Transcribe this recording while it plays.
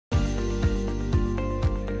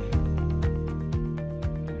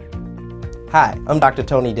Hi, I'm Dr.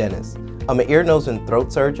 Tony Dennis. I'm an ear, nose, and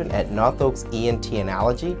throat surgeon at North Oaks ENT and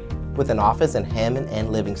Allergy with an office in Hammond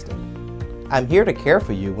and Livingston. I'm here to care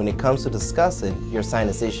for you when it comes to discussing your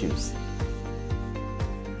sinus issues.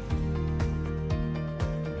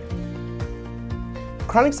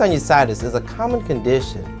 Chronic sinusitis is a common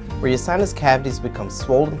condition where your sinus cavities become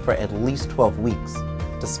swollen for at least 12 weeks,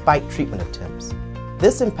 despite treatment attempts.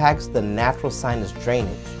 This impacts the natural sinus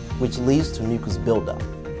drainage, which leads to mucus buildup.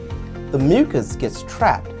 The mucus gets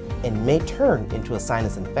trapped and may turn into a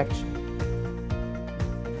sinus infection.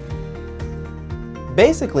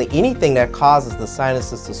 Basically, anything that causes the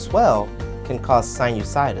sinuses to swell can cause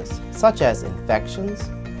sinusitis, such as infections,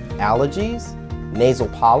 allergies, nasal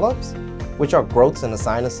polyps, which are growths in the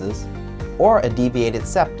sinuses, or a deviated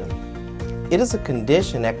septum. It is a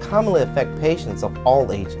condition that commonly affects patients of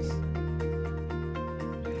all ages.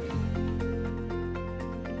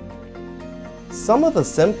 Some of the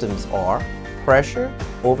symptoms are pressure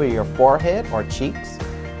over your forehead or cheeks,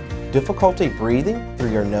 difficulty breathing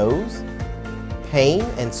through your nose, pain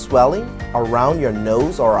and swelling around your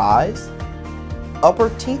nose or eyes, upper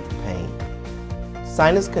teeth pain,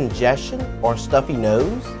 sinus congestion or stuffy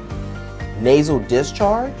nose, nasal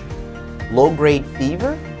discharge, low-grade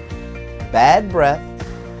fever, bad breath,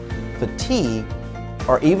 fatigue,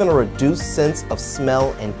 or even a reduced sense of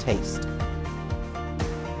smell and taste.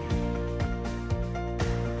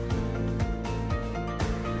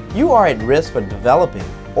 You are at risk for developing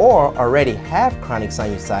or already have chronic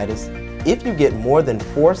sinusitis if you get more than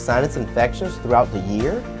 4 sinus infections throughout the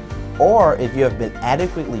year, or if you have been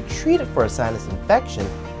adequately treated for a sinus infection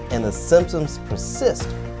and the symptoms persist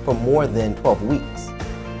for more than 12 weeks.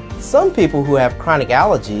 Some people who have chronic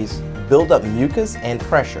allergies build up mucus and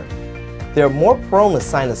pressure. They are more prone to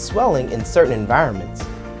sinus swelling in certain environments,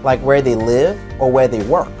 like where they live or where they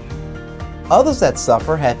work. Others that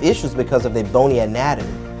suffer have issues because of their bony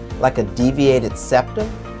anatomy, like a deviated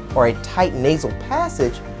septum or a tight nasal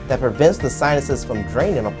passage that prevents the sinuses from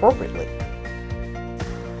draining appropriately.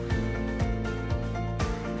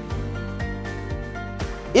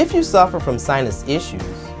 If you suffer from sinus issues,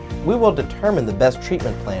 we will determine the best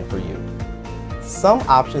treatment plan for you. Some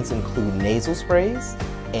options include nasal sprays,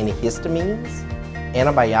 antihistamines,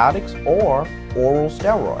 antibiotics, or oral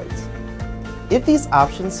steroids. If these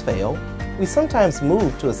options fail, we sometimes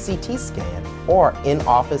move to a CT scan or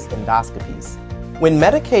in-office endoscopies. When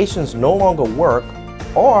medications no longer work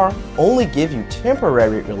or only give you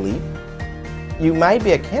temporary relief, you might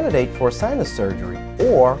be a candidate for sinus surgery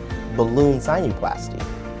or balloon sinuplasty.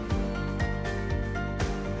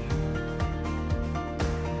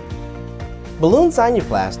 Balloon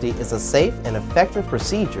sinuplasty is a safe and effective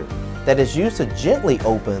procedure that is used to gently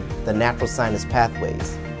open the natural sinus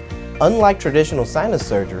pathways. Unlike traditional sinus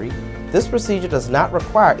surgery, this procedure does not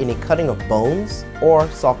require any cutting of bones or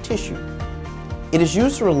soft tissue. It is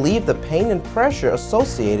used to relieve the pain and pressure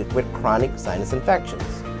associated with chronic sinus infections.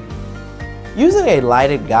 Using a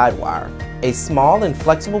lighted guide wire, a small and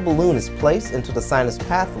flexible balloon is placed into the sinus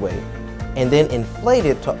pathway and then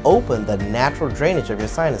inflated to open the natural drainage of your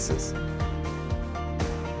sinuses.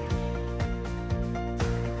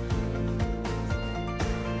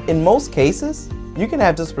 In most cases, you can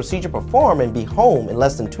have this procedure performed and be home in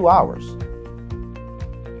less than 2 hours.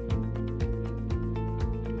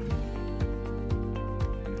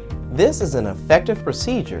 This is an effective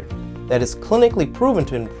procedure that is clinically proven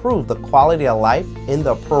to improve the quality of life in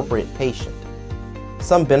the appropriate patient.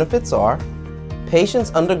 Some benefits are: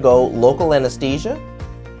 patients undergo local anesthesia.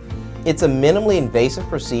 It's a minimally invasive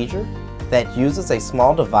procedure that uses a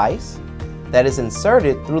small device that is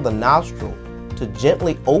inserted through the nostril to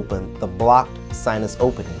gently open the blocked sinus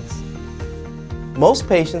openings. Most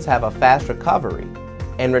patients have a fast recovery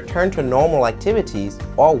and return to normal activities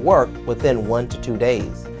or work within 1 to 2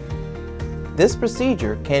 days. This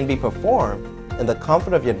procedure can be performed in the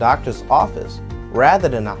comfort of your doctor's office rather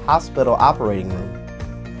than a hospital operating room.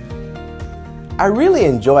 I really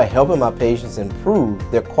enjoy helping my patients improve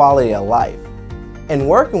their quality of life and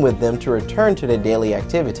working with them to return to their daily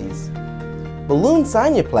activities. Balloon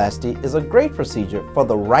sinuplasty is a great procedure for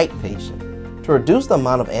the right patient to reduce the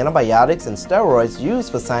amount of antibiotics and steroids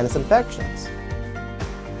used for sinus infections.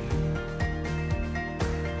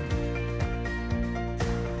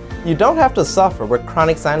 You don't have to suffer with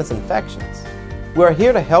chronic sinus infections. We are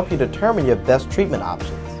here to help you determine your best treatment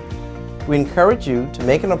options. We encourage you to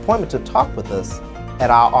make an appointment to talk with us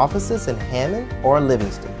at our offices in Hammond or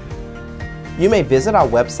Livingston. You may visit our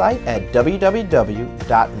website at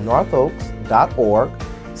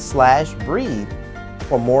www.northoaks.org/breathe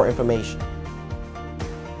for more information.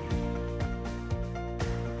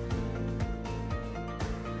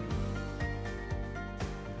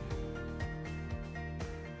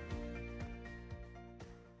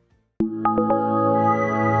 you.